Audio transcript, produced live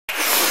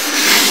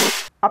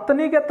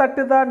ಅಥನಿಗೆ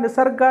ತಟ್ಟಿದ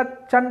ನಿಸರ್ಗ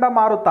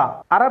ಚಂಡಮಾರುತ.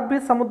 ಅರಬ್ಬಿ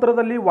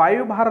ಸಮುದ್ರದಲ್ಲಿ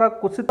ವಾಯುಭಾರ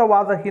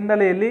ಕುಸಿತವಾದ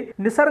ಹಿನ್ನೆಲೆಯಲ್ಲಿ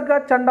ನಿಸರ್ಗ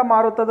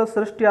ಚಂಡಮಾರುತದ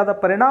ಸೃಷ್ಟಿಯಾದ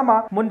ಪರಿಣಾಮ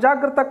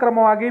ಮುಂಜಾಗ್ರತಾ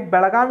ಕ್ರಮವಾಗಿ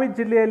ಬೆಳಗಾವಿ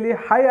ಜಿಲ್ಲೆಯಲ್ಲಿ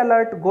ಹೈ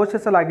ಅಲರ್ಟ್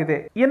ಘೋಷಿಸಲಾಗಿದೆ.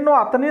 ಇನ್ನು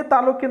ಅಥಣಿ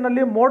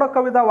ತಾಲೂಕಿನಲ್ಲಿ ಮೋಡ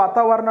ಕವಿದ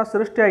ವಾತಾವರಣ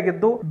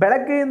ಸೃಷ್ಟಿಯಾಗಿದ್ದು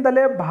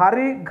ಬೆಳಗ್ಗೆಯಿಂದಲೇ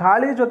ಭಾರೀ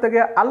ಗಾಳಿ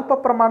ಜೊತೆಗೆ ಅಲ್ಪ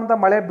ಪ್ರಮಾಣದ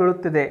ಮಳೆ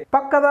ಬೀಳುತ್ತಿದೆ.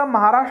 ಪಕ್ಕದ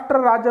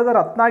ಮಹಾರಾಷ್ಟ್ರ ರಾಜ್ಯದ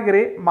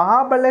ರತ್ನಗಿರಿ,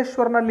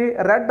 ಮಹಾಬಳೇಶ್ವರನಲ್ಲಿ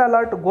ರೆಡ್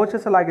ಅಲರ್ಟ್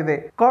ಘೋಷಿಸಲಾಗಿದೆ.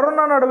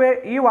 ಕೊರೋನಾ ನಡುವೆ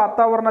ಈ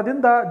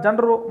ವಾತಾವರಣದಿಂದ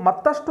ಜನರು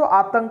ಮತ್ತಷ್ಟು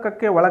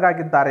ಆತಂಕಕ್ಕೆ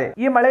ಒಳಗಾಗಿದ್ದಾರೆ.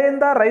 ಈ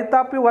ಮಳೆಯಿಂದ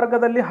ರೈತಾಪಿ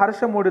ವರ್ಗದಲ್ಲಿ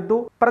ಹರ್ಷ ಮೂಡಿದ್ದು,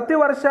 ಪ್ರತಿ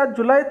ವರ್ಷ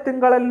ಜುಲೈ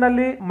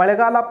ತಿಂಗಳಿನಲ್ಲಿ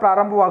ಮಳೆಗಾಲ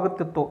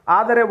ಪ್ರಾರಂಭವಾಗುತ್ತಿತ್ತು.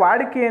 ಆದರೆ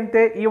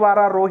ವಾಡಿಕೆಯಂತೆ ಈ ವಾರ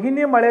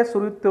ರೋಹಿಣಿ ಮಳೆ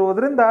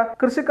ಸುರಿಯುತ್ತಿರುವುದರಿಂದ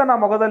ಕೃಷಿಕನ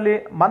ಮೊಗದಲ್ಲಿ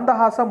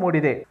ಮಂದಹಾಸ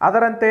ಮೂಡಿದೆ.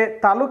 ಅದರಂತೆ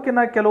ತಾಲೂಕಿನ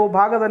ಕೆಲವು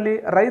ಭಾಗದಲ್ಲಿ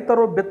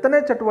ರೈತರು ಬಿತ್ತನೆ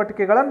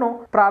ಚಟುವಟಿಕೆಗಳನ್ನು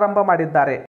ಪ್ರಾರಂಭ ಮಾಡಿದ್ದಾರೆ.